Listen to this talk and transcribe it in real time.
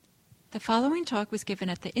The following talk was given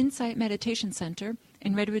at the Insight Meditation Center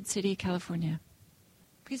in Redwood City, California.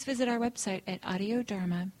 Please visit our website at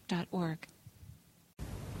audiodharma.org.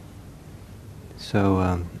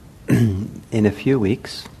 So, in a few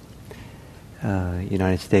weeks, the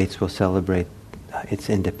United States will celebrate its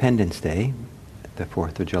Independence Day, the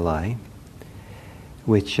 4th of July,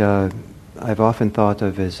 which I've often thought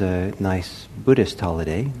of as a nice Buddhist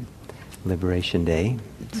holiday, Liberation Day,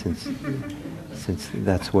 since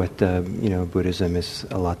that's what Buddhism is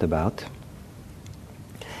a lot about.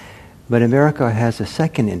 But America has a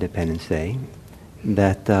second Independence Day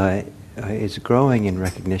that is growing in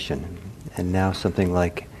recognition, and now something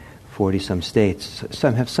like 40-some states,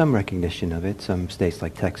 some have some recognition of it. Some states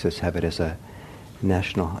like Texas have it as a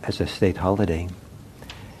state holiday.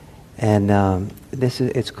 And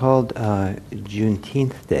it's called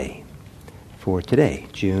Juneteenth Day for today,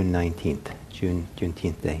 June 19th,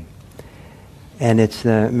 Juneteenth Day. And it's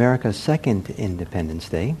America's second Independence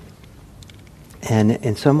Day. And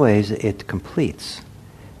in some ways it completes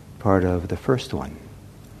part of the first one.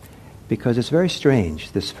 Because it's very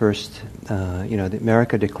strange, this first,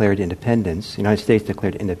 America declared independence, the United States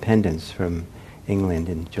declared independence from England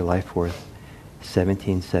in July 4th,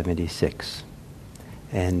 1776.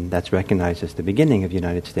 And that's recognized as the beginning of the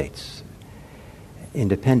United States.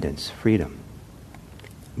 Independence, freedom.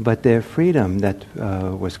 But the freedom that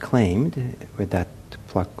was claimed with that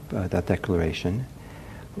declaration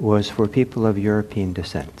was for people of European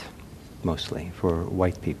descent, mostly, for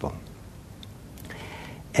white people.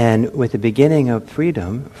 And with the beginning of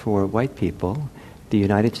freedom for white people, the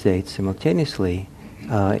United States simultaneously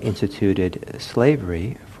instituted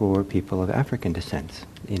slavery for people of African descent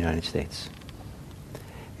in the United States.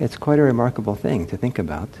 It's quite a remarkable thing to think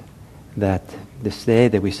about, that this day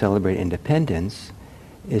that we celebrate independence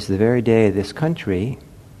is the very day this country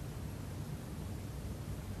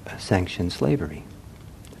sanctioned slavery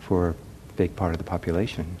for a big part of the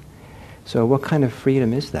population. So what kind of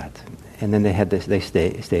freedom is that? And then they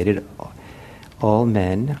stated, all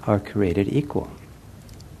men are created equal.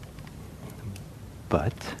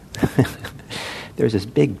 But, there's this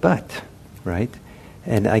big but, right?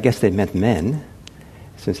 And I guess they meant men,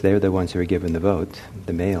 since they're the ones who were given the vote,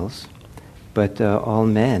 the males. But all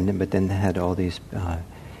men, but then they had all these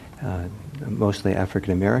mostly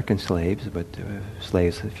African American slaves, but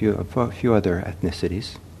slaves, a few other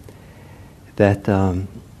ethnicities, that,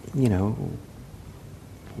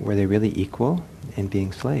 were they really equal in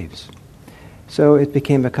being slaves? So it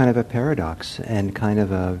became a kind of a paradox and kind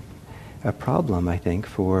of a problem, I think,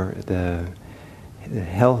 for the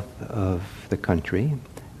health of the country,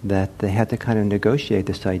 that they had to kind of negotiate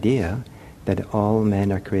this idea that all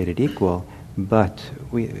men are created equal, but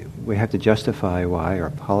we have to justify why, or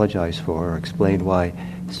apologize for, or explain why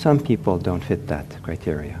some people don't fit that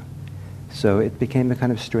criteria. So it became a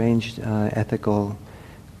kind of strange ethical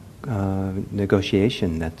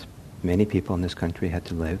negotiation that many people in this country had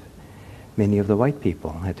to live. Many of the white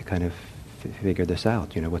people had to kind of figure this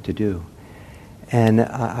out, what to do. And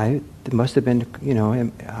it must have been,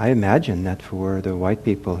 I imagine that for the white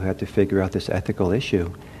people who had to figure out this ethical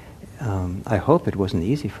issue, I hope it wasn't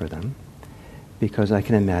easy for them, because I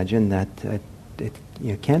can imagine that it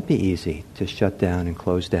can't be easy to shut down and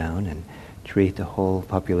close down and treat the whole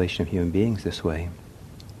population of human beings this way,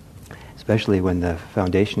 especially when the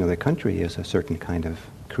foundation of the country is a certain kind of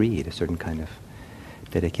creed, a certain kind of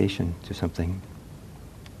dedication to something.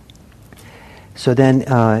 So then,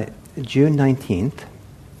 June 19th,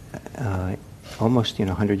 almost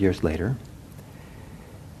 100 years later,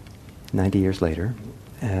 90 years later,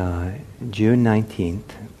 June 19th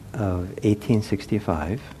of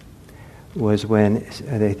 1865 was when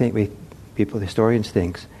historians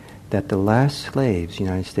think that the last slaves in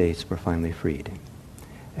the United States were finally freed.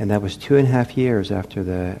 And that was 2.5 years after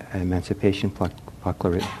the Emancipation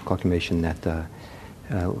Proclamation that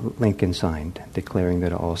Lincoln signed, declaring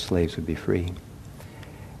that all slaves would be free.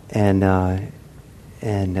 And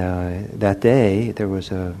that day, there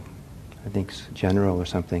was a general or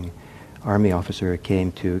something, army officer who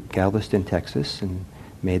came to Galveston, Texas, and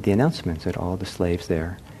made the announcement that all the slaves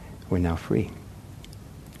there were now free.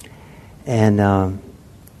 And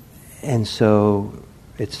so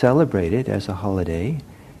it's celebrated as a holiday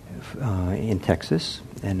in Texas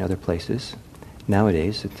and other places.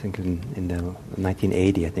 Nowadays, I think in the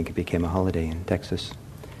 1980, I think it became a holiday in Texas.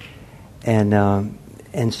 And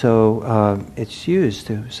so it's used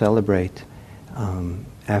to celebrate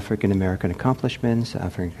African American accomplishments,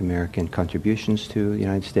 African American contributions to the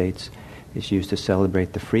United States. It's used to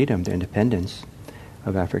celebrate the freedom, the independence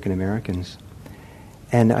of African Americans.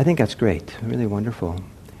 And I think that's great, really wonderful.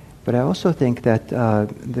 But I also think that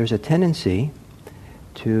there's a tendency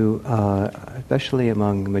to, especially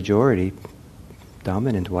among majority,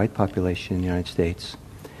 dominant white population in the United States,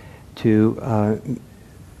 to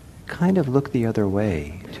kind of look the other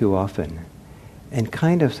way too often and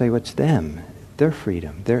kind of say, what's them? Their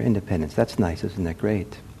freedom, their independence. That's nice, isn't that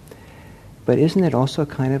great? But isn't it also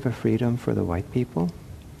kind of a freedom for the white people?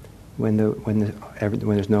 When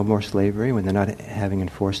there's no more slavery, when they're not having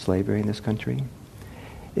enforced slavery in this country?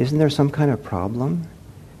 Isn't there some kind of problem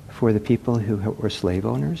for the people who were slave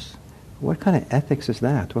owners? What kind of ethics is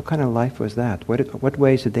that? What kind of life was that? What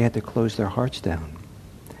ways did they have to close their hearts down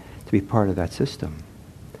to be part of that system?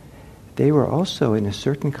 They were also, in a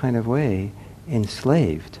certain kind of way,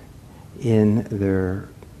 enslaved in their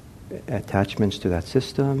attachments to that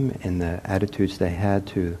system, in the attitudes they had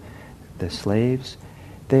to the slaves.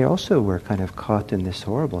 They also were kind of caught in this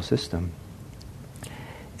horrible system.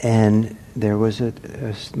 And there was a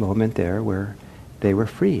moment there where they were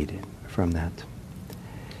freed from that.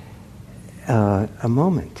 A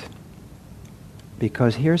moment.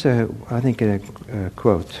 Because here's a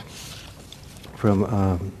quote from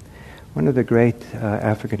one of the great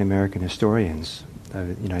African American historians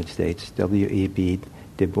of the United States, W.E.B.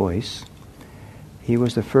 Du Bois. He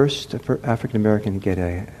was the first African American to get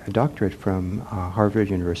a doctorate from Harvard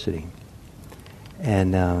University,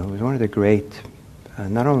 and was one of the great,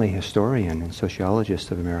 not only historian and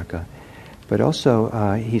sociologist of America, but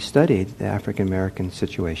also he studied the African American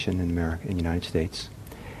situation in the United States.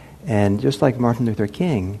 And just like Martin Luther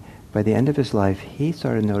King, by the end of his life, he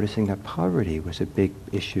started noticing that poverty was a big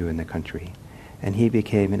issue in the country, and he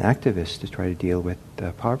became an activist to try to deal with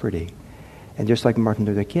poverty. And just like Martin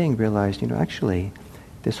Luther King realized, actually,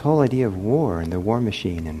 this whole idea of war and the war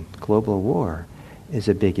machine and global war is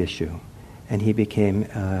a big issue. And he became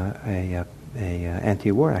a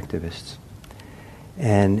anti-war activist.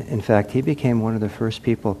 And in fact, he became one of the first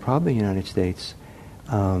people, probably in the United States,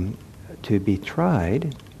 to be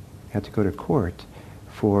tried, had to go to court,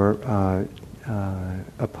 for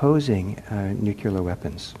opposing nuclear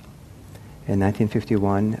weapons. In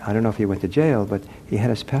 1951, I don't know if he went to jail, but he had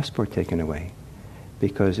his passport taken away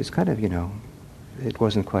because it's kind of, it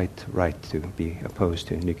wasn't quite right to be opposed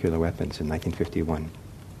to nuclear weapons in 1951.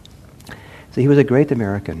 So he was a great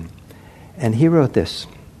American. And he wrote this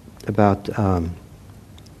about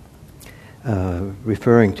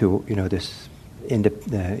referring to, this,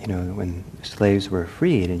 when slaves were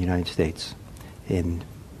freed in the United States in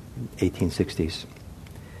 1860s.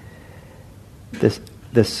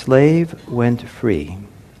 The slave went free,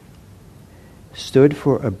 stood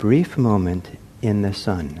for a brief moment in the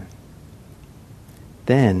sun,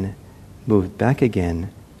 then moved back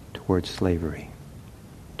again towards slavery.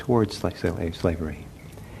 So if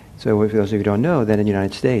those of you who don't know, that in the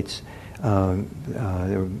United States,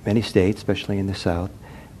 there were many states, especially in the South,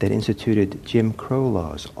 that instituted Jim Crow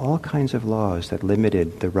laws, all kinds of laws that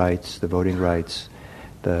limited the rights, the voting rights,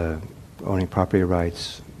 the owning property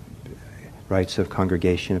rights, rights of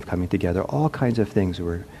congregation, of coming together, all kinds of things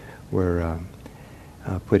were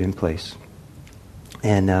put in place.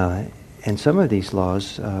 And some of these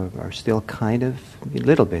laws are still kind of, a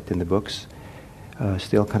little bit in the books,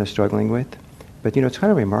 still kind of struggling with. But it's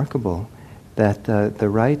kind of remarkable that the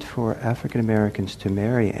right for African Americans to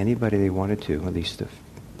marry anybody they wanted to, at least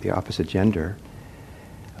the opposite gender,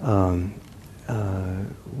 was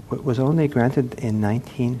only granted in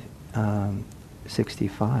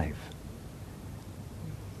 1965.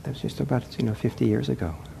 That was just about 50 years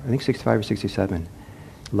ago. I think 65 or 67.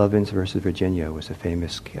 Lovins versus Virginia was a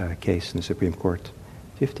famous case in the Supreme Court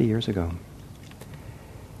 50 years ago.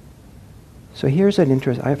 So here's an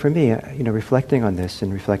interest, for me, reflecting on this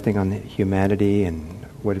and reflecting on humanity and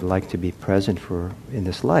what it'd like to be present in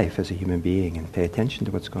this life as a human being and pay attention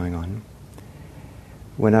to what's going on.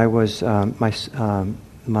 When I was, my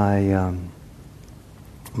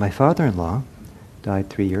father-in-law died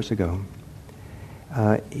 3 years ago.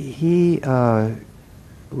 He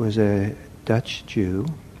was a Dutch Jew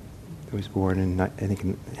who was born in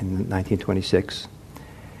 1926.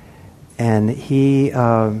 And he,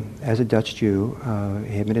 as a Dutch Jew,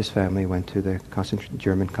 him and his family went to the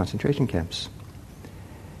German concentration camps.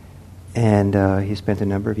 And he spent a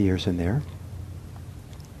number of years in there.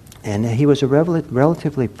 And he was a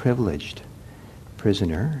relatively privileged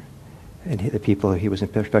prisoner. And he was in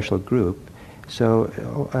a special group.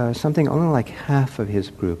 So something only like half of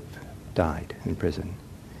his group died in prison.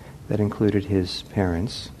 That included his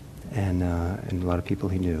parents and a lot of people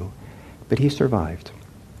he knew. But he survived.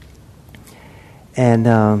 And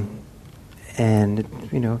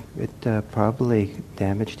it probably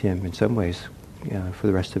damaged him in some ways for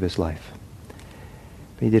the rest of his life.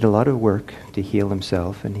 He did a lot of work to heal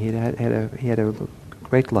himself, and he had a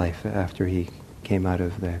great life after he came out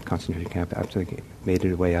of the concentration camp, after he made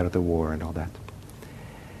his way out of the war and all that.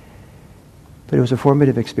 But it was a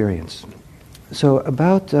formative experience. So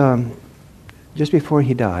about just before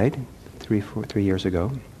he died, 3 years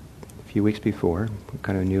ago, a few weeks before, we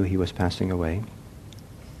kind of knew he was passing away.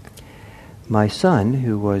 My son,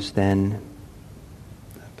 who was then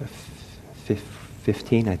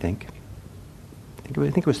 15, I think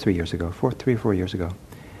it was 3 years ago, 3 or 4 years ago.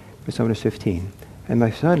 My son was 15. And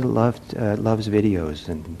my son loves videos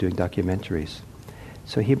and doing documentaries.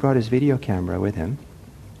 So he brought his video camera with him.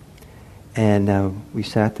 And we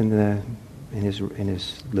sat in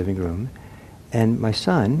his living room. And my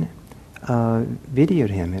son videoed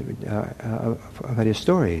him about his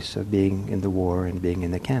stories of being in the war and being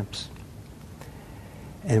in the camps,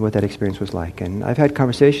 and what that experience was like. And I've had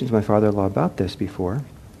conversations with my father-in-law about this before,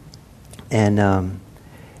 and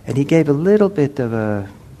he gave a little bit of a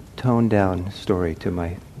toned-down story to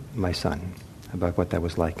my son about what that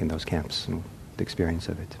was like in those camps and the experience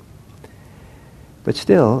of it. But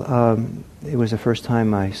still, it was the first time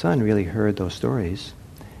my son really heard those stories,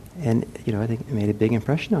 and I think it made a big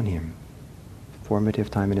impression on him.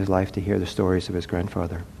 Formative time in his life to hear the stories of his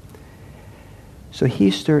grandfather. So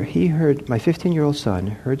he heard, my 15-year-old son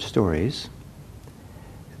heard stories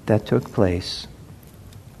that took place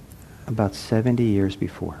about 70 years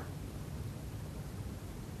before.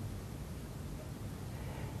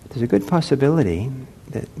 There's a good possibility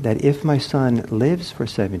that if my son lives for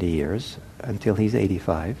 70 years, until he's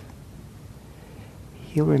 85,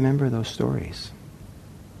 he'll remember those stories.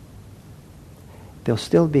 They'll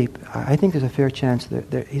still be, I think there's a fair chance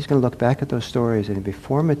that he's going to look back at those stories and it'll be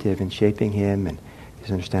formative in shaping him and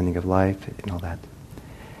his understanding of life and all that.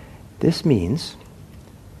 This means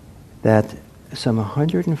that some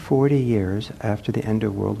 140 years after the end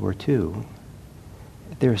of World War II,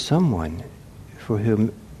 there's someone for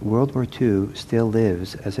whom World War II still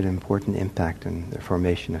lives as an important impact in the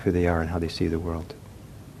formation of who they are and how they see the world.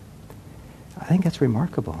 I think that's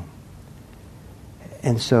remarkable.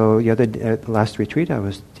 And so the last retreat I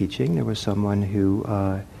was teaching, there was someone who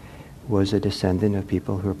was a descendant of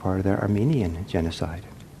people who were part of the Armenian genocide.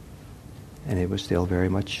 And it was still very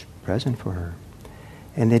much present for her.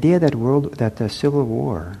 And the idea that the Civil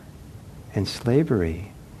War and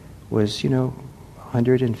slavery was, about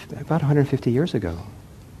 150 years ago.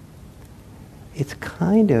 It's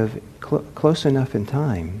kind of close enough in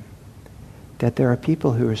time that there are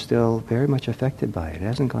people who are still very much affected by it. It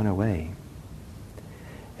hasn't gone away.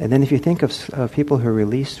 And then if you think of people who are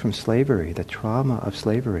released from slavery, the trauma of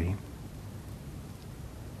slavery,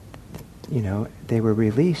 they were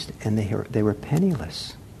released and they were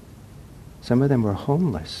penniless. Some of them were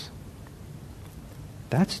homeless.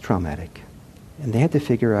 That's traumatic. And they had to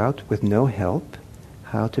figure out, with no help,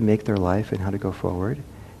 how to make their life and how to go forward,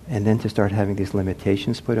 and then to start having these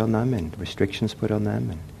limitations put on them and restrictions put on them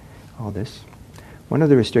and all this. One of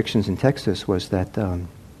the restrictions in Texas was that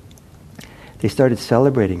they started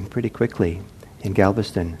celebrating pretty quickly in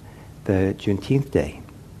Galveston the Juneteenth Day,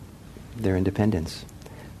 their independence.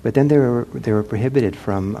 But then they were prohibited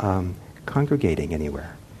from congregating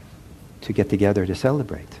anywhere to get together to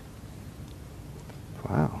celebrate.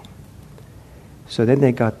 Wow. So then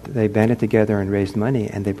they banded together and raised money,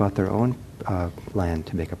 and they bought their own land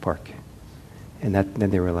to make a park, and then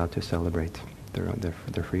they were allowed to celebrate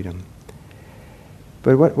their freedom.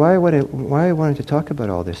 But why I wanted to talk about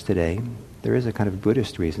all this today? There is a kind of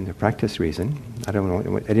Buddhist reason, a practice reason. I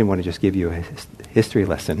didn't want to just give you a history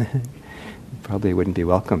lesson. Probably wouldn't be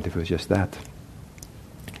welcomed if it was just that.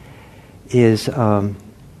 Is the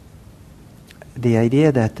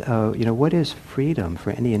idea that what is freedom for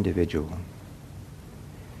any individual,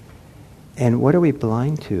 and what are we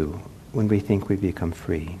blind to when we think we become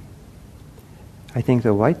free? I think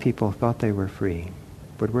the white people thought they were free,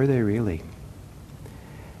 but were they really?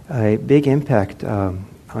 A big impact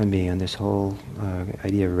on me on this whole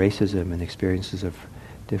idea of racism and experiences of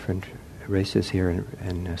different races here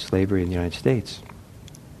and slavery in the United States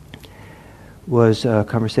was a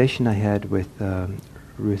conversation I had with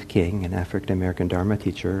Ruth King, an African-American Dharma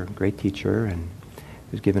teacher, a great teacher, and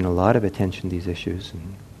who's given a lot of attention to these issues,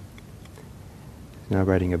 and is now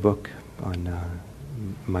writing a book on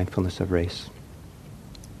mindfulness of race.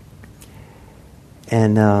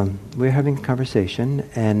 And we were having a conversation,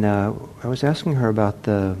 and I was asking her about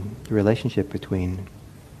the relationship between.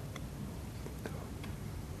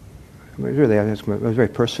 It was very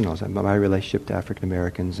personal, about my relationship to African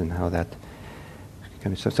Americans and how that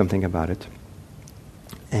kind of said something about it.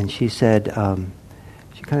 And she said,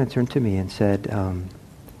 she kind of turned to me and said,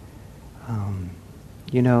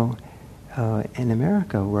 in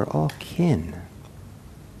America, we're all kin.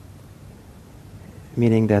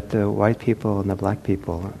 Meaning that the white people and the black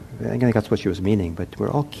people, I think that's what she was meaning, but we're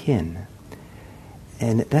all kin.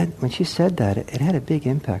 And that, when she said that, it had a big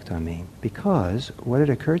impact on me, because what had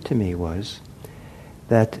occurred to me was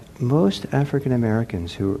that most African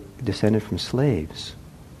Americans who descended from slaves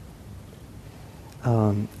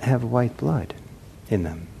have white blood in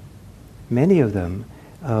them. Many of them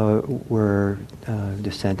were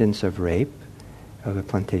descendants of rape of a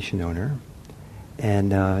plantation owner,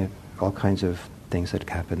 and all kinds of things that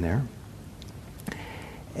happened there.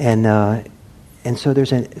 And so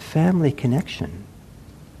there's a family connection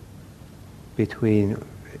between,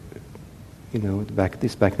 back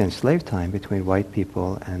then slave time, between white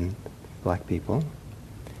people and black people.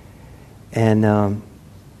 And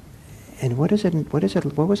what was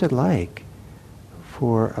it like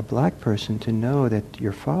for a black person to know that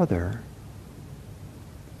your father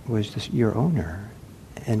was your owner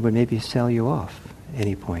and would maybe sell you off at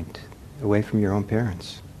any point away from your own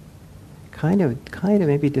parents? Kind of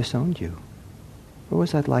maybe disowned you. What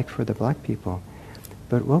was that like for the black people?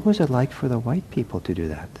 But what was it like for the white people to do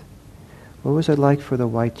that? What was it like for the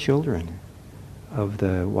white children of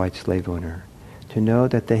the white slave owner to know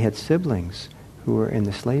that they had siblings who were in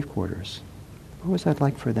the slave quarters? What was that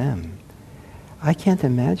like for them? I can't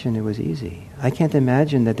imagine it was easy. I can't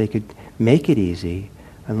imagine that they could make it easy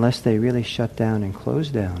unless they really shut down and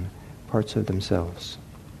closed down parts of themselves.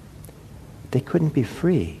 They couldn't be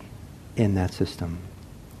free in that system.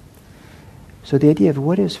 So the idea of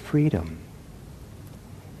what is freedom?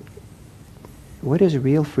 What is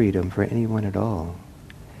real freedom for anyone at all?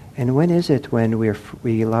 And when is it when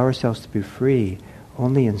we allow ourselves to be free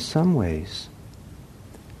only in some ways,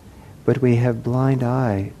 but we have blind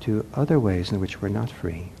eye to other ways in which we're not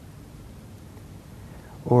free?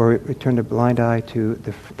 Or we turn a blind eye to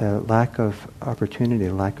the lack of opportunity,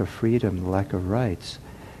 the lack of freedom, the lack of rights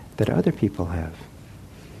that other people have,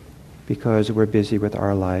 because we're busy with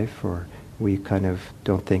our life, or we kind of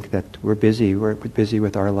don't think that we're busy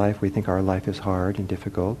with our life. We think our life is hard and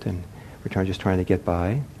difficult, and we're just trying to get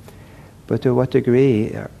by. But to what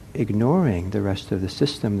degree, ignoring the rest of the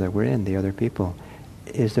system that we're in, the other people,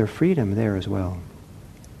 is there freedom there as well?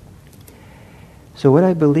 So what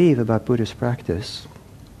I believe about Buddhist practice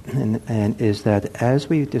and is that as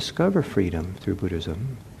we discover freedom through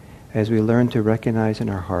Buddhism, as we learn to recognize in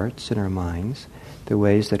our hearts and our minds the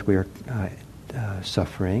ways that we are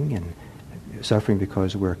suffering, and suffering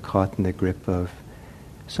because we're caught in the grip of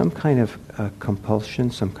some kind of compulsion,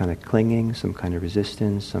 some kind of clinging, some kind of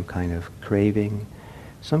resistance, some kind of craving,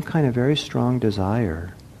 some kind of very strong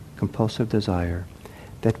desire, compulsive desire,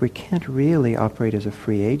 that we can't really operate as a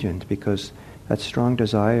free agent because that strong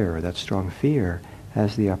desire or that strong fear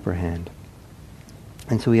has the upper hand.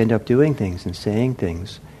 And so we end up doing things and saying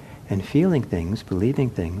things and feeling things, believing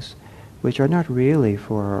things, which are not really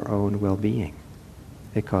for our own well-being.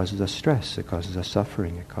 It causes us stress, it causes us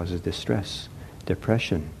suffering, it causes distress,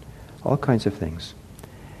 depression, all kinds of things.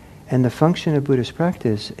 And the function of Buddhist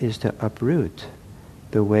practice is to uproot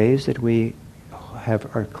the ways that we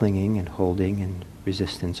have our clinging and holding and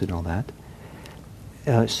resistance and all that,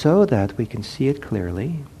 so that we can see it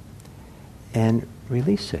clearly and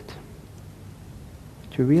release it.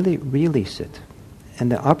 To really release it.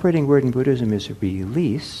 And the operating word in Buddhism is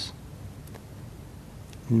release,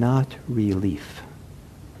 not relief.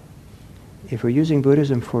 If we're using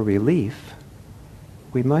Buddhism for relief,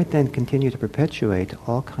 we might then continue to perpetuate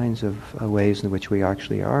all kinds of ways in which we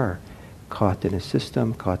actually are caught in a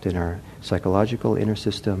system, caught in our psychological inner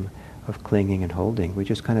system of clinging and holding. We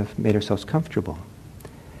just kind of made ourselves comfortable.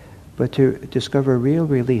 But to discover real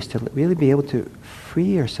release, to really be able to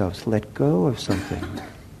free ourselves, let go of something,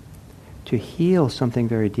 to heal something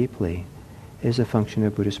very deeply, is a function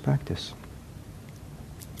of Buddhist practice.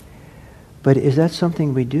 But is that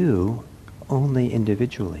something we do only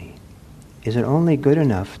individually? Is it only good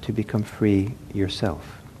enough to become free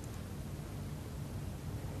yourself?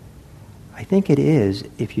 I think it is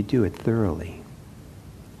if you do it thoroughly.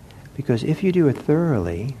 Because if you do it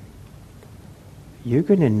thoroughly, you're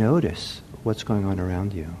going to notice what's going on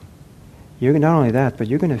around you. You're not only that, but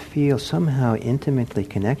you're going to feel somehow intimately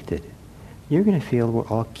connected. You're going to feel we're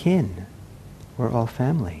all kin. We're all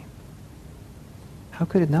family. How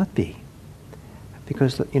could it not be?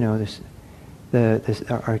 Because,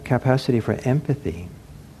 our capacity for empathy,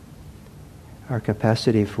 our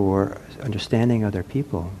capacity for understanding other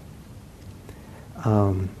people,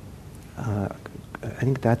 I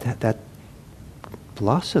think that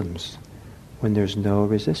blossoms when there's no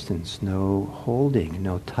resistance, no holding,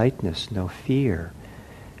 no tightness, no fear,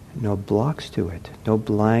 no blocks to it, no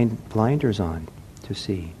blinders on to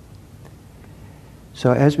see.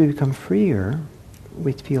 So as we become freer,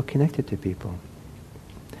 we feel connected to people.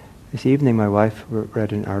 This evening my wife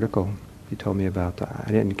read an article you told me about. I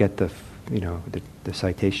didn't get the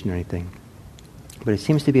citation or anything. But it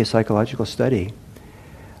seems to be a psychological study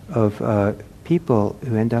of people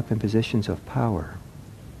who end up in positions of power.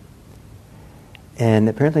 And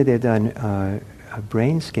apparently they've done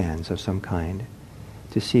brain scans of some kind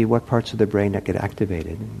to see what parts of the brain that get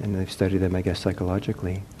activated. And they've studied them, I guess,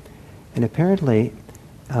 psychologically. And apparently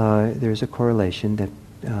there's a correlation that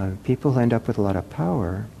people who end up with a lot of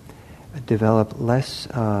power develop less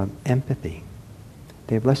empathy.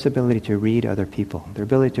 They have less ability to read other people. Their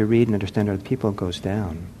ability to read and understand other people goes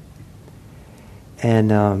down.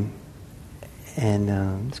 And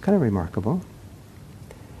it's kind of remarkable.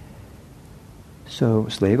 So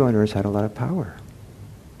slave owners had a lot of power.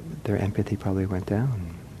 Their empathy probably went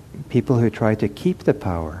down. People who tried to keep the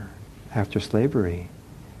power after slavery,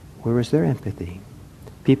 where was their empathy?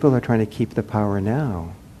 People are trying to keep the power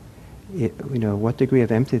now. What degree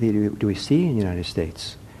of empathy do we see in the United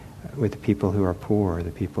States with the people who are poor,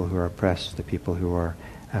 the people who are oppressed, the people who are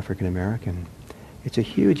African American? It's a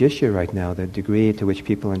huge issue right now, the degree to which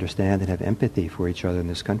people understand and have empathy for each other in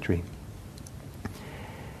this country.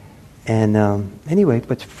 And anyway,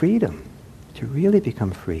 but freedom, to really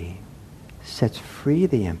become free, sets free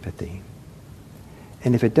the empathy.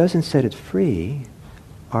 And if it doesn't set it free,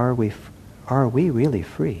 are we really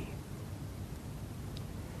free?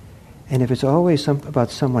 And if it's always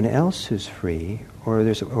about someone else who's free, or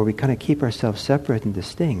we kind of keep ourselves separate and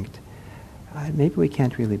distinct, maybe we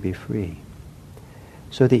can't really be free.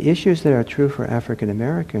 So the issues that are true for African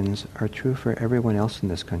Americans are true for everyone else in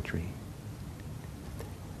this country.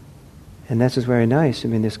 And that's just very nice. I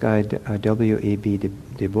mean, this guy, W.E.B.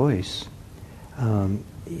 Du Bois,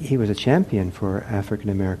 he was a champion for African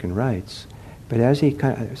American rights. But as he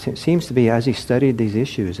seems to be, as he studied these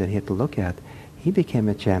issues that he had to look at, he became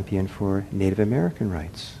a champion for Native American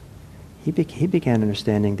rights. He began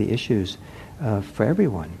understanding the issues for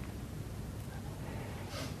everyone.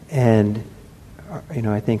 And,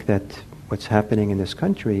 I think that what's happening in this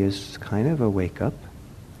country is kind of a wake-up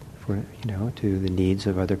for, to the needs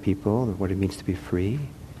of other people, what it means to be free.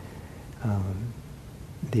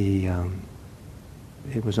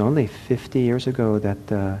 It was only 50 years ago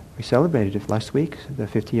that we celebrated last week, the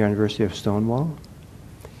 50-year anniversary of Stonewall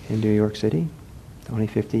in New York City. Only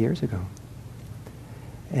 50 years ago.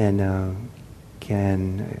 And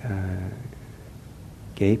can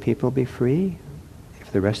gay people be free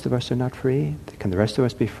if the rest of us are not free? Can the rest of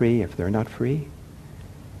us be free if they're not free?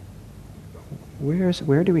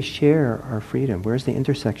 Where do we share our freedom? Where's the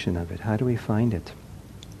intersection of it? How do we find it?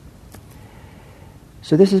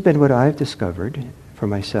 So this has been what I've discovered for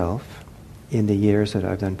myself in the years that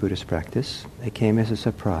I've done Buddhist practice. It came as a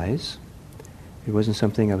surprise. It wasn't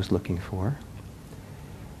something I was looking for.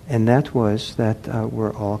 And that was that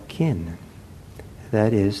we're all kin.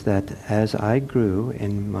 That is, that as I grew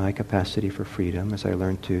in my capacity for freedom, as I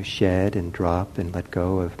learned to shed and drop and let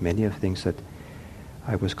go of many of the things that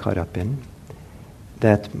I was caught up in,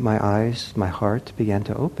 that my eyes, my heart began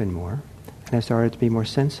to open more, and I started to be more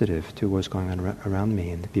sensitive to what was going on around me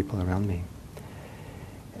and the people around me.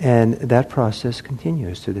 And that process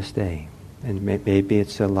continues to this day. And maybe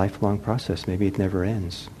it's a lifelong process. Maybe it never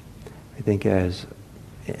ends. I think as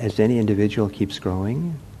any individual keeps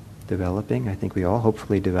growing, developing, I think we all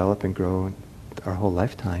hopefully develop and grow our whole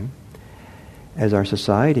lifetime. As our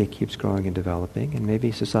society keeps growing and developing, and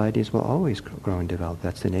maybe societies will always grow and develop.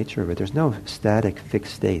 That's the nature of it. There's no static,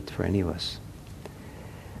 fixed state for any of us.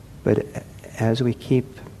 But as we keep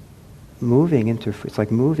moving into, it's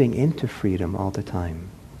like moving into freedom all the time.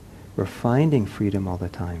 We're finding freedom all the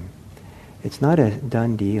time. It's not a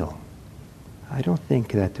done deal. I don't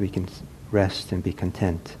think that we can rest and be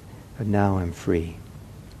content, but now I'm free,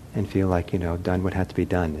 and feel like, done what had to be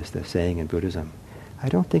done, is the saying in Buddhism. I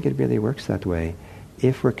don't think it really works that way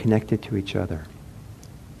if we're connected to each other,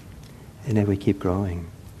 and if we keep growing.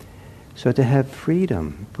 So to have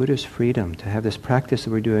freedom, Buddhist freedom, to have this practice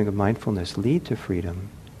that we're doing of mindfulness lead to freedom,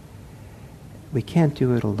 we can't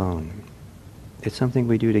do it alone. It's something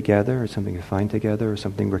we do together, or something we find together, or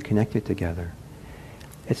something we're connected together.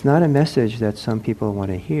 It's not a message that some people want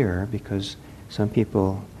to hear, because some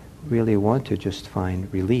people really want to just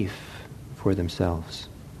find relief for themselves.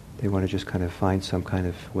 They want to just kind of find some kind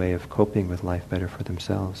of way of coping with life better for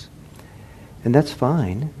themselves. And that's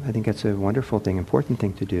fine. I think that's a wonderful thing, important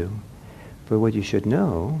thing to do. But what you should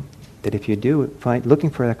know, that if you do find,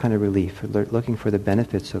 looking for that kind of relief, looking for the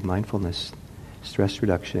benefits of mindfulness, stress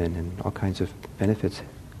reduction, and all kinds of benefits,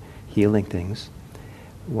 healing things,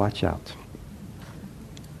 watch out.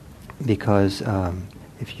 Because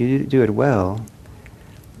if you do it well,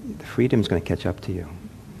 the freedom's going to catch up to you.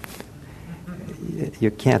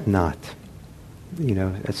 You can't not.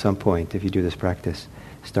 At some point, if you do this practice,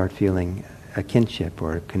 start feeling a kinship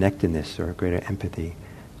or a connectedness or a greater empathy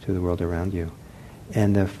to the world around you.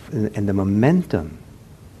 And the momentum,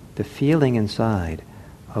 the feeling inside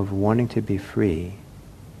of wanting to be free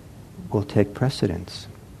will take precedence.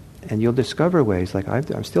 And you'll discover ways, like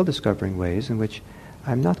I'm still discovering ways in which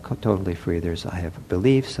I'm not totally free. I have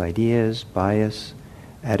beliefs, ideas, bias,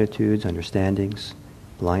 attitudes, understandings,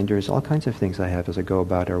 blinders, all kinds of things I have as I go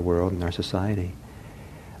about our world and our society.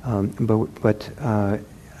 But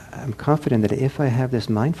I'm confident that if I have this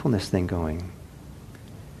mindfulness thing going,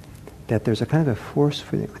 that there's a kind of a force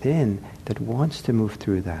within that wants to move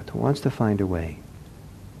through that, wants to find a way.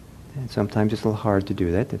 And sometimes it's a little hard to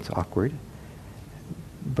do that, it's awkward.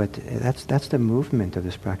 But that's the movement of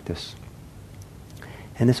this practice.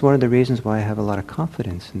 And it's one of the reasons why I have a lot of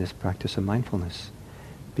confidence in this practice of mindfulness.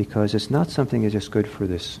 Because it's not something that's just good for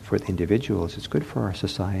the individuals, it's good for our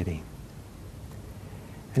society.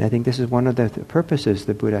 And I think this is one of the purposes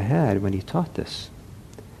the Buddha had when he taught this.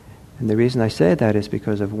 And the reason I say that is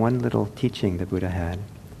because of one little teaching the Buddha had,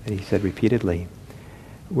 that he said repeatedly,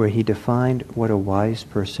 where he defined what a wise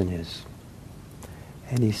person is.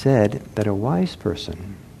 And he said that a wise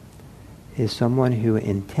person is someone who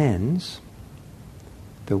intends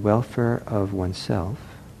the welfare of oneself,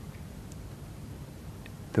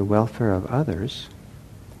 the welfare of others,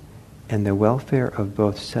 and the welfare of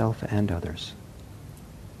both self and others.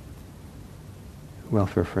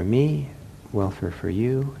 Welfare for me, welfare for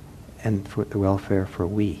you, and for the welfare for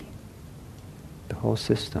we. The whole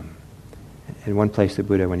system. In one place the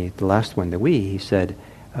Buddha, the last one, the we, he said,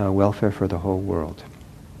 welfare for the whole world.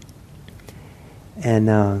 And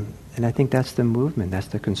I think that's the movement, that's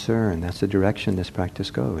the concern, that's the direction this practice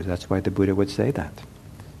goes. That's why the Buddha would say that.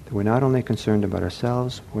 That we're not only concerned about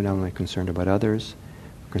ourselves, we're not only concerned about others,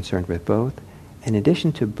 we're concerned with both. In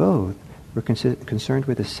addition to both, we're concerned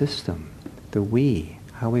with the system, the we,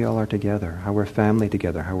 how we all are together, how we're family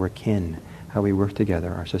together, how we're kin, how we work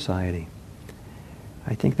together, our society.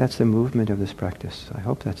 I think that's the movement of this practice. I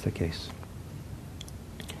hope that's the case.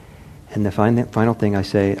 And the final thing I'll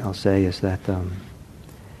say is that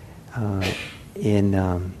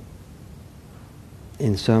in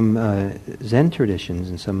some Zen traditions,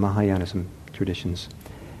 in some Mahayanism traditions,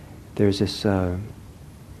 there's this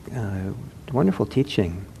wonderful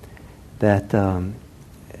teaching that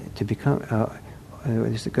to become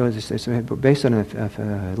it's based on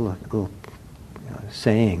a little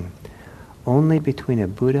saying, only between a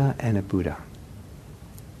Buddha and a Buddha.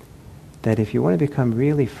 That if you want to become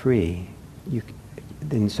really free,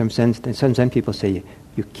 in some Zen people say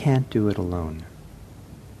you can't do it alone.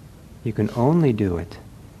 You can only do it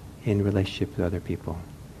in relationship with other people.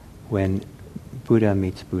 When Buddha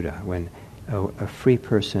meets Buddha, when a free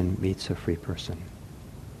person meets a free person.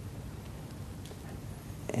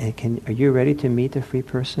 And are you ready to meet a free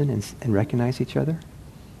person and recognize each other?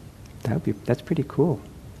 That's pretty cool.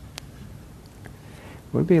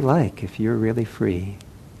 What would it be like if you're really free,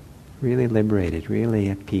 really liberated, really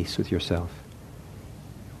at peace with yourself?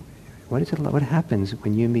 What happens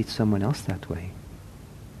when you meet someone else that way?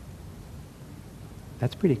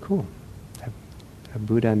 That's pretty cool. A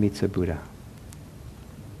Buddha meets a Buddha.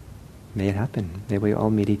 May it happen. May we all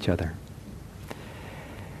meet each other.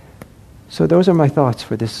 So those are my thoughts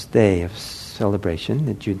for this day of celebration,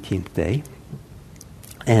 the Juneteenth day.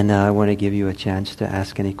 And I want to give you a chance to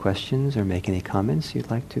ask any questions or make any comments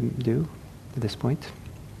you'd like to do at this point.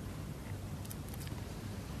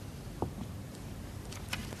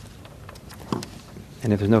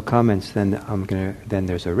 And if there's no comments, then then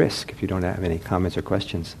there's a risk if you don't have any comments or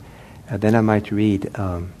questions. Then I might read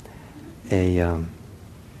a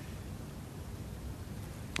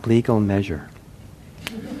legal measure.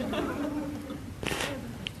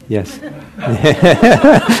 Yes.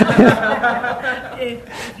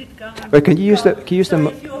 But could you use the? Could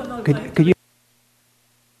you?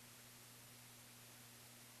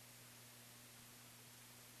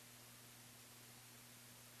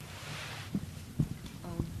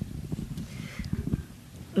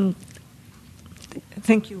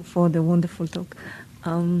 Thank you for the wonderful talk.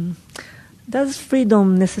 Does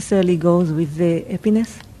freedom necessarily goes with the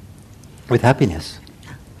happiness? With happiness?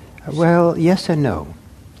 Well, yes and no.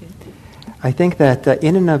 I think that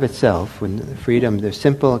in and of itself, when freedom, the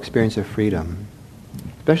simple experience of freedom,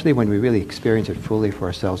 especially when we really experience it fully for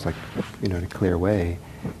ourselves, like, in a clear way,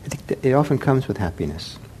 it often comes with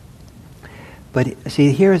happiness. But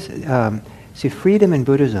see, here's See, freedom in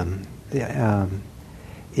Buddhism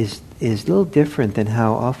is a little different than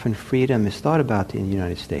how often freedom is thought about in the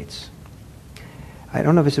United States. I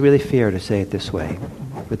don't know if it's really fair to say it this way,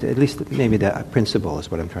 but at least maybe the principle is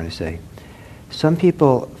what I'm trying to say. Some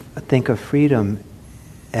people think of freedom,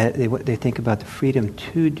 they think about the freedom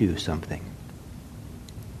to do something.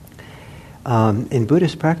 In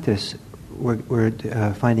Buddhist practice, we're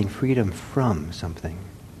finding freedom from something.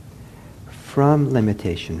 From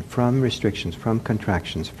limitation, from restrictions, from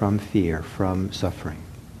contractions, from fear, from suffering.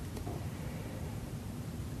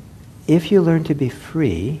 If you learn to be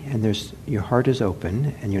free, and your heart is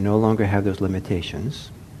open, and you no longer have those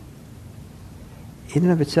limitations, in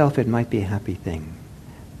and of itself it might be a happy thing.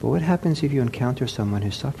 But what happens if you encounter someone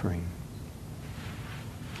who's suffering?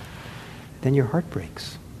 Then your heart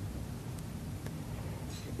breaks.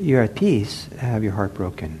 You're at peace to have your heart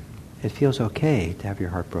broken. It feels okay to have your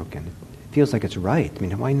heart broken. It feels like it's right. I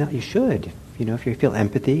mean, why not? You should. If you feel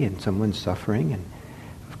empathy and someone's suffering, and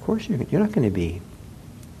of course you're not going to be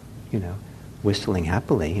whistling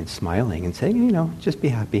happily and smiling and saying, just be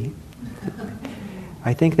happy.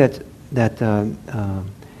 I think that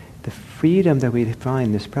the freedom that we find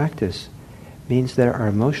in this practice means that our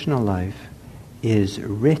emotional life is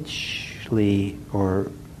richly or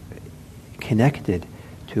connected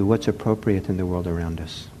to what's appropriate in the world around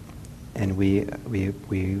us. And we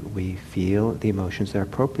feel the emotions that are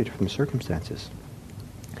appropriate from the circumstances.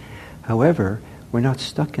 However, we're not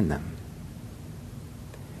stuck in them.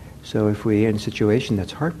 So if we're in a situation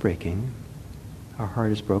that's heartbreaking, our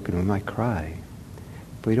heart is broken, we might cry,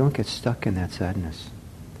 but we don't get stuck in that sadness.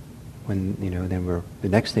 When, then the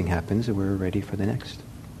next thing happens and we're ready for the next.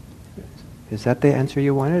 Is that the answer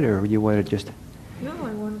you wanted, or you wanted just... No,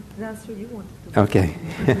 I wanted the answer you wanted to. Okay.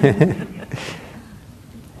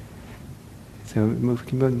 So can you move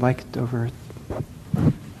the mic over?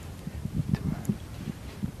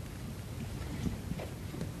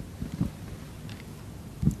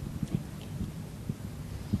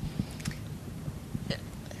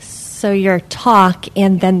 So your talk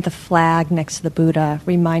and then the flag next to the Buddha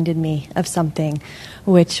reminded me of something,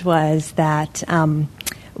 which was that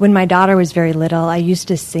when my daughter was very little, I used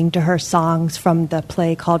to sing to her songs from the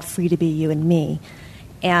play called Free to Be You and Me.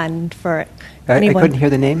 And for anyone... I couldn't hear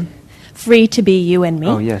the name? Free to Be You and Me.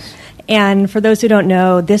 Oh, yes. And for those who don't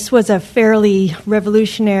know, this was a fairly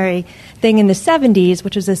revolutionary thing in the 70s,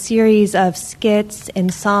 which was a series of skits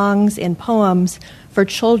and songs and poems for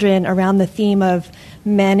children around the theme of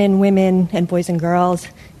men and women and boys and girls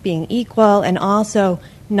being equal, and also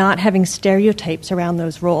not having stereotypes around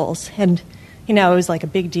those roles. And, it was like a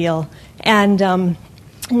big deal. And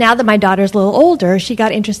now that my daughter's a little older, she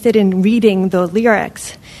got interested in reading the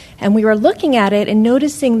lyrics. And we were looking at it and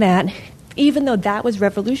noticing that even though that was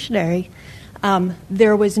revolutionary,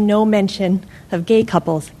 there was no mention of gay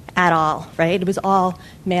couples at all, right? It was all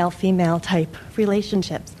male-female type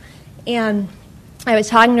relationships. And I was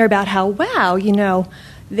talking to her about how, wow,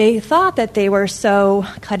 they thought that they were so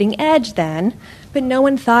cutting edge then, but no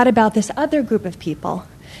one thought about this other group of people.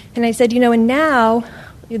 And I said, and now,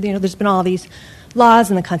 there's been all these laws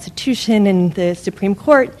in the Constitution and the Supreme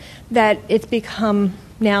Court that it's become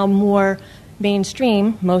now more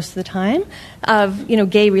mainstream most of the time of,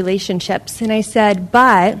 gay relationships. And I said,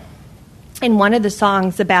 but in one of the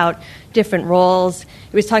songs about different roles,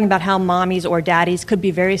 it was talking about how mommies or daddies could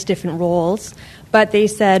be various different roles. But they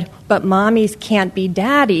said, but mommies can't be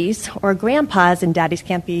daddies or grandpas, and daddies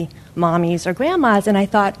can't be mommies or grandmas. And I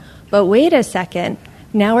thought, but wait a second.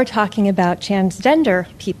 Now we're talking about transgender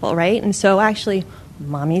people, right? And so actually,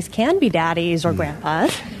 mommies can be daddies or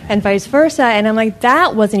grandpas, and vice versa. And I'm like,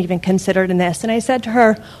 that wasn't even considered in this. And I said to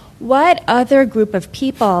her, what other group of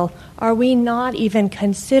people are we not even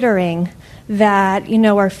considering that,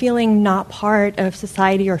 are feeling not part of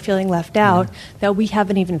society or feeling left out that we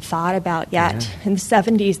haven't even thought about yet? Yeah. In the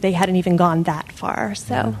 70s, they hadn't even gone that far.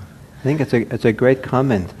 So, I think it's a great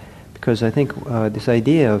comment, because I think this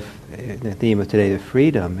idea of the theme of today, the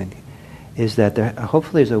freedom, is that there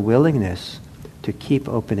hopefully is a willingness to keep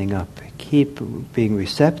opening up, keep being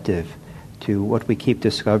receptive to what we keep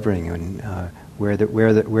discovering, and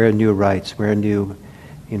where new rights, where new,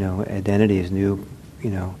 identities, new,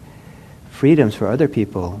 freedoms for other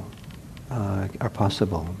people are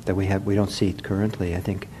possible that we don't see currently. I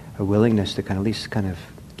think a willingness to at least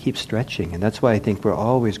keep stretching, and that's why I think we're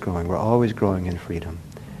always growing in freedom,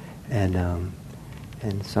 and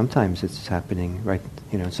sometimes it's happening right.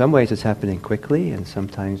 In some ways it's happening quickly, and some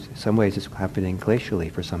ways it's happening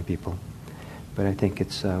glacially for some people. But I think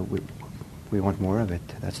it's we want more of it.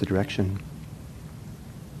 That's the direction.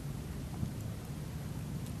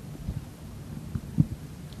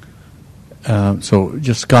 So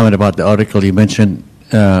just comment about the article you mentioned.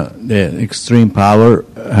 The extreme power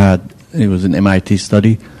it was an MIT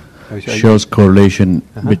study, shows correlation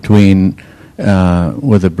between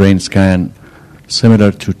with a brain scan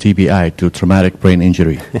similar to TBI, to traumatic brain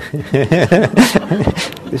injury.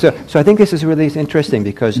 So I think this is really interesting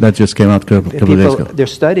because that just came out a couple of days ago.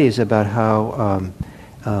 There's studies about how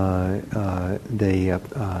the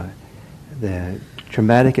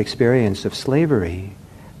traumatic experience of slavery,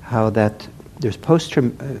 how that there's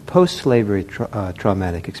post-slavery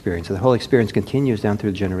traumatic experience. So the whole experience continues down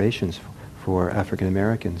through generations for African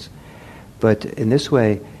Americans. But in this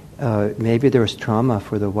way, maybe there was trauma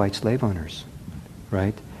for the white slave owners,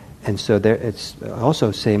 right? And so there, it's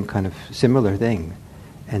also same kind of similar thing.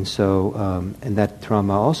 And so, and that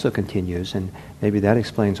trauma also continues, and maybe that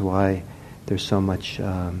explains why there's so much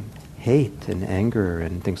hate and anger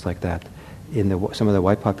and things like that in some of the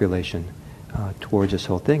white population towards this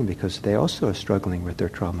whole thing, because they also are struggling with their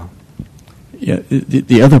trauma. Yeah,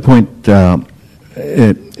 the other point,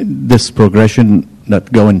 this progression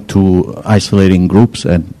that go into isolating groups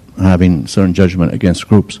and having certain judgment against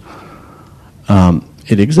groups,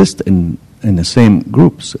 it exists in the same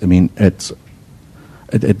groups. I mean, it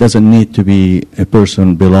doesn't need to be a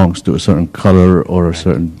person belongs to a certain color or a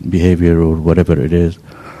certain behavior or whatever it is,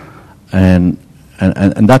 and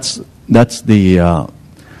that's the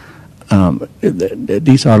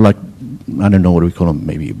these are like, I don't know what we call them,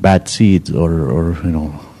 maybe bad seeds or you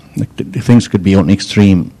know, like the things could be on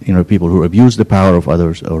extreme, you know, people who abuse the power of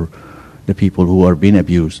others or the people who are being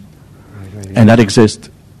abused, and that exists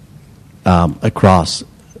across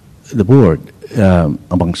the board.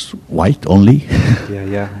 Amongst white only,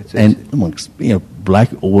 and amongst, you know, black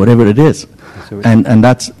or whatever it is, and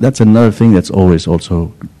that's another thing that's always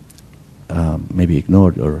also maybe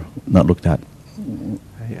ignored or not looked at.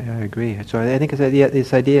 I agree. So I think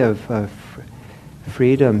this idea of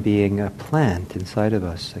freedom being a plant inside of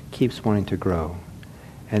us that keeps wanting to grow,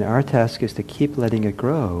 and our task is to keep letting it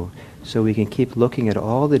grow, so we can keep looking at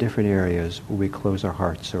all the different areas where we close our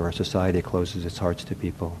hearts, or our society closes its hearts to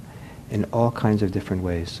people, in all kinds of different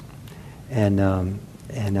ways. And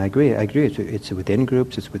I agree. It's within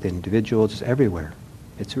groups, it's within individuals, it's everywhere.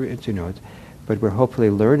 It's you know, but we're hopefully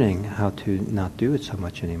learning how to not do it so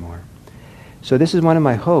much anymore. So this is one of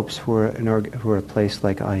my hopes for a place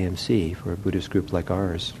like IMC, for a Buddhist group like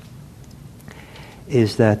ours,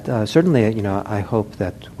 is that certainly, you know, I hope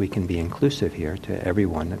that we can be inclusive here to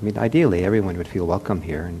everyone. I mean, ideally, everyone would feel welcome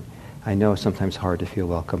here, and I know it's sometimes hard to feel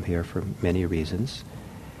welcome here for many reasons.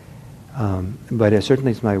 But it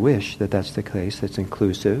certainly is my wish that that's the case, that's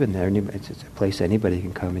inclusive, and it's a place anybody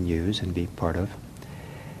can come and use and be part of.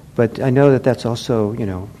 But I know that that's also, you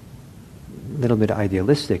know, a little bit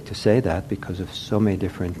idealistic to say that, because of so many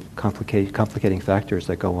different complicating factors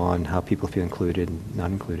that go on, how people feel included and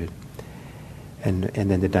not included, and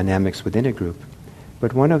then the dynamics within a group.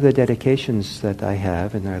 But one of the dedications that I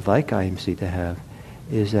have, and I'd like IMC to have,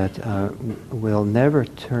 is that we'll never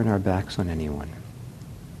turn our backs on anyone.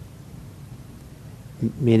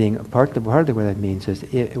 Meaning, partly what that means is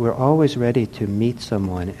we're always ready to meet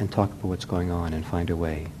someone and talk about what's going on and find a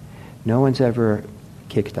way. No one's ever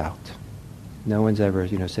kicked out. No one's ever,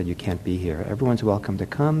 you know, said you can't be here. Everyone's welcome to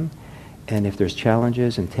come, and if there's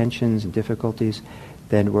challenges and tensions and difficulties,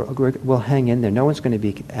 then we'll hang in there. No one's going to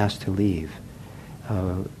be asked to leave,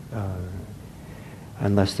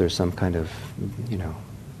 unless there's some kind of, you know,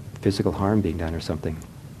 physical harm being done or something.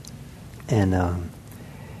 And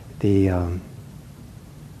the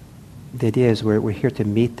idea is we're here to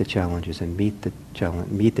meet the challenges and meet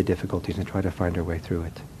the difficulties and try to find our way through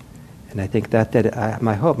it. And I think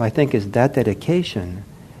my hope, I think, is that dedication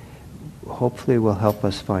hopefully will help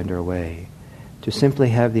us find our way. To simply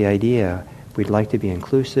have the idea we'd like to be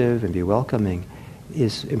inclusive and be welcoming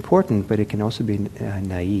is important, but it can also be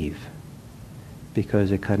naive,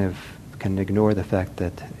 because it kind of can ignore the fact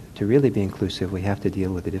that to really be inclusive, we have to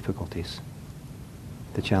deal with the difficulties,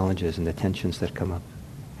 the challenges and the tensions that come up.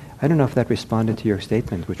 I don't know if that responded to your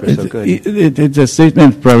statement, which was so good. It's a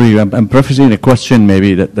statement, probably. I'm prefacing a question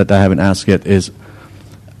maybe that I haven't asked yet, is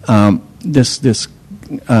this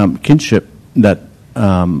kinship that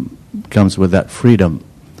comes with that freedom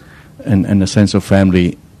and the sense of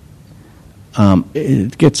family,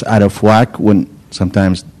 it gets out of whack when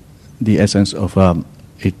sometimes the essence of a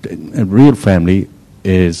real family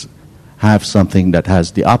is have something that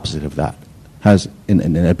has the opposite of that, has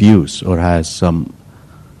an abuse, or has some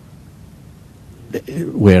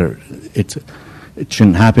where it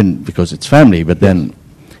shouldn't happen because it's family, but then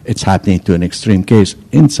it's happening to an extreme case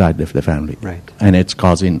inside of the family. Right. And it's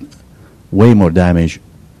causing way more damage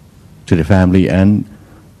to the family and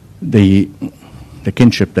the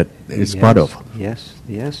kinship that is part of. Yes,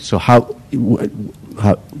 yes. So what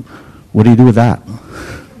do you do with that?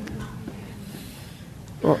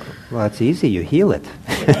 Well, it's easy. You heal it.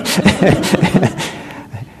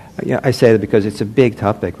 Yeah, I say that because it's a big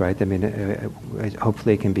topic, right? I mean,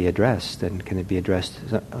 hopefully it can be addressed, and can it be addressed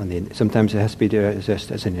sometimes it has to be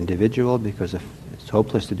addressed as an individual because it's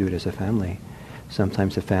hopeless to do it as a family.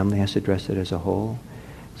 Sometimes the family has to address it as a whole.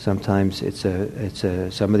 Sometimes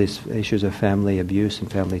some of these issues of family abuse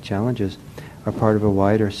and family challenges are part of a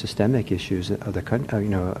wider systemic issues of the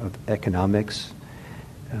of economics,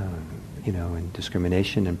 and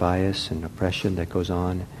discrimination and bias and oppression that goes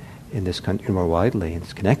on in this country more widely.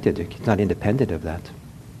 It's connected. It's not independent of that.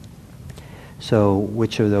 So,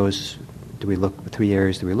 which of those the 3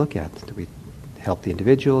 areas do we look at? Do we help the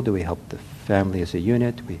individual? Do we help the family as a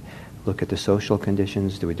unit? Do we look at the social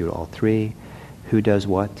conditions? Do we do all three? Who does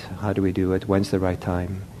what? How do we do it? When's the right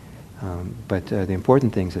time? But the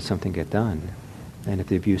important thing is that something get done. And if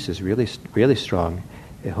the abuse is really, really strong,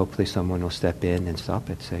 hopefully someone will step in and stop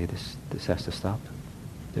it. Say this has to stop.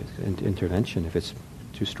 There's intervention if it's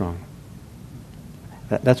too strong.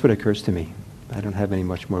 That's what occurs to me. I don't have any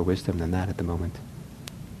much more wisdom than that at the moment.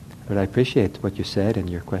 But I appreciate what you said and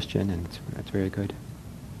your question, and it's very good.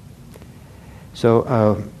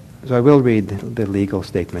 So I will read the legal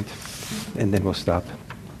statement, and then we'll stop.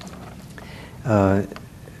 Some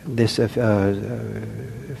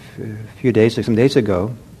days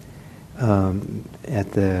ago,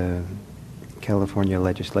 at the California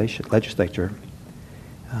legislature,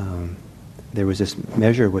 there was this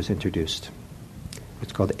measure was introduced.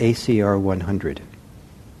 It's called ACR 100.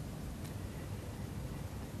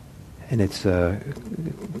 And it's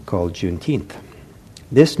called Juneteenth.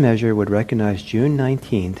 This measure would recognize June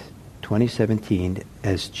 19th, 2017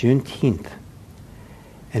 as Juneteenth,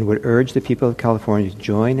 and would urge the people of California to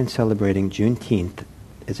join in celebrating Juneteenth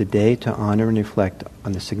as a day to honor and reflect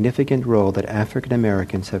on the significant role that African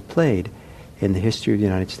Americans have played in the history of the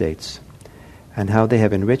United States, and how they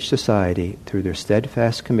have enriched society through their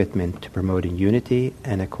steadfast commitment to promoting unity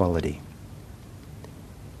and equality.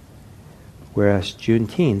 Whereas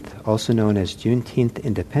Juneteenth, also known as Juneteenth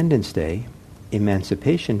Independence Day,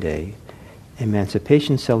 Emancipation Day,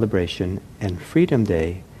 Emancipation Celebration, and Freedom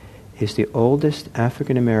Day, is the oldest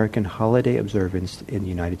African American holiday observance in the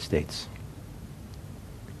United States.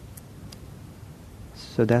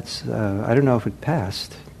 So that's, I don't know if it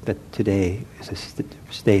passed, that today is a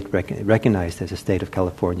state recognized as a state of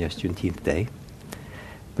California as Juneteenth Day,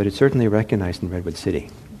 but it's certainly recognized in Redwood City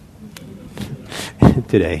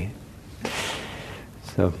today.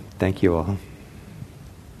 So thank you all.